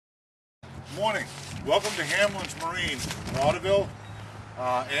Morning. Welcome to Hamlin's Marine in Waterville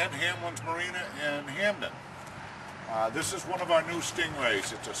and Hamlin's Marina in Hamden. This is one of our new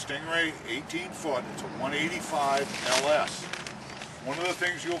Stingrays. It's a Stingray 18-foot. It's a 185 LS. One of the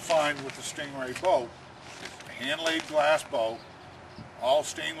things you'll find with the Stingray boat is a hand-laid glass boat, all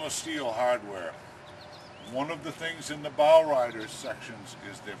stainless steel hardware. One of the things in the bow riders sections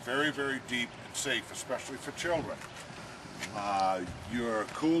is they're very, very deep and safe, especially for children. Your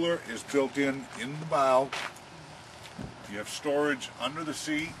cooler is built in the bow. You have storage under the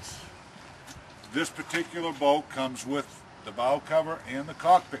seats. This particular boat comes with the bow cover and the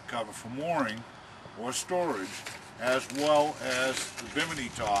cockpit cover for mooring or storage, as well as the bimini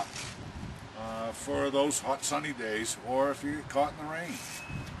top for those hot sunny days or if you get caught in the rain.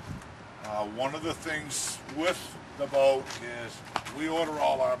 One of the things with the boat is we order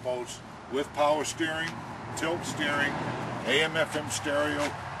all our boats with power steering, tilt steering, AM/FM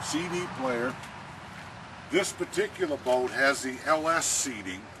stereo, CD player. This particular boat has the LS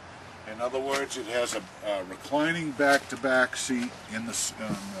seating. In other words, it has a reclining back-to-back seat on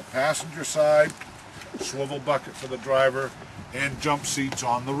the passenger side, swivel bucket for the driver, and jump seats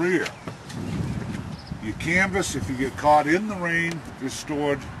on the rear. Your canvas, if you get caught in the rain, is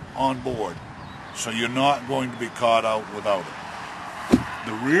stored on board, so you're not going to be caught out without it.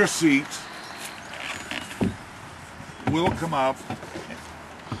 The rear seats will come up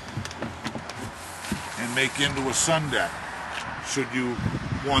and make into a sun deck should you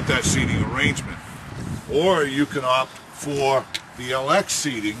want that seating arrangement. Or you can opt for the LX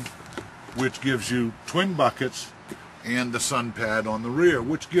seating, which gives you twin buckets and the sun pad on the rear,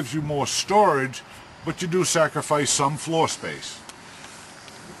 which gives you more storage, but you do sacrifice some floor space.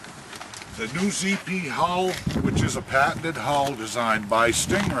 The new ZP hull, which is a patented hull designed by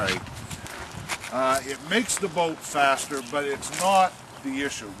Stingray, it makes the boat faster, but it's not the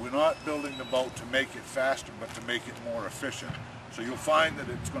issue. We're not building the boat to make it faster, but to make it more efficient. So you'll find that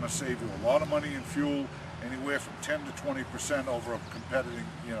it's going to save you a lot of money in fuel, anywhere from 10 to 20% over a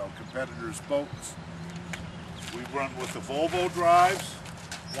competitor's boats. We run with the Volvo drives.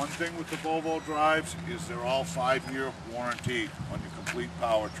 One thing with the Volvo drives is they're all 5-year warranty on your complete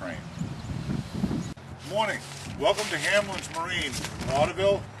powertrain. Morning. Welcome to Hamlin's Marine in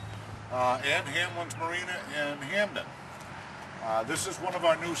Waterville and Hamlin's Marina in Hamden. This is one of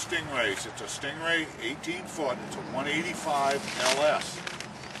our new Stingrays. It's a Stingray 18-foot. It's a 185 LS.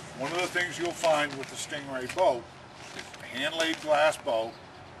 One of the things you'll find with the Stingray boat is a hand-laid glass boat,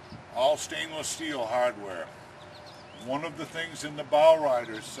 all stainless steel hardware. One of the things in the bow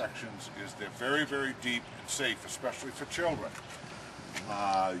riders sections is they're very, very deep and safe, especially for children.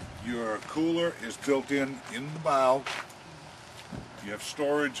 Your cooler is built in the bow. You have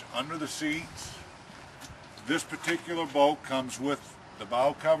storage under the seats. This particular boat comes with the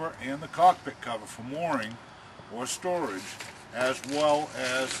bow cover and the cockpit cover for mooring or storage, as well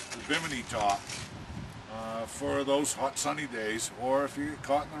as the bimini top for those hot sunny days or if you get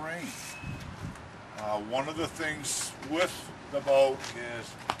caught in the rain. One of the things with the boat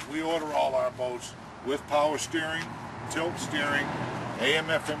is we order all our boats with power steering, tilt steering,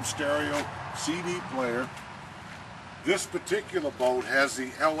 AM/FM stereo, CD player. This particular boat has the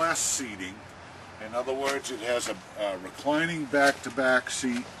LS seating. In other words, it has a reclining back-to-back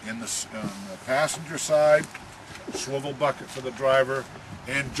seat on the passenger side, swivel bucket for the driver,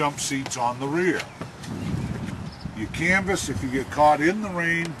 and jump seats on the rear. Your canvas, if you get caught in the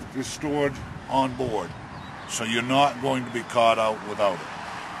rain, is stored on board, so you're not going to be caught out without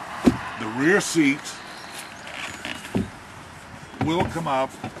it. The rear seats will come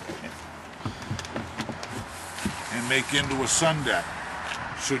up and make into a sun deck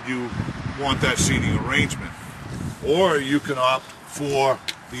should you want that seating arrangement. Or you can opt for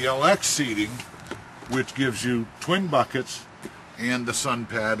the LX seating, which gives you twin buckets and the sun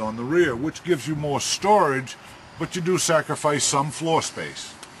pad on the rear, which gives you more storage, but you do sacrifice some floor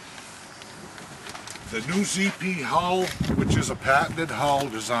space. The new ZP hull, which is a patented hull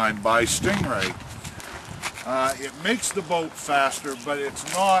designed by Stingray, it makes the boat faster, but it's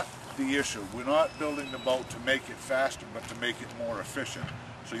not the issue. We're not building the boat to make it faster, but to make it more efficient.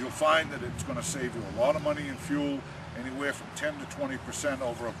 So you'll find that it's going to save you a lot of money in fuel, anywhere from 10 to 20%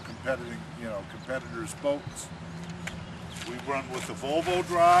 over a competitor's boats. We run with the Volvo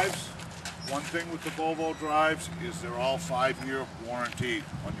drives. One thing with the Volvo drives is they're all 5-year warranty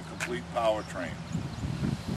on your complete powertrain.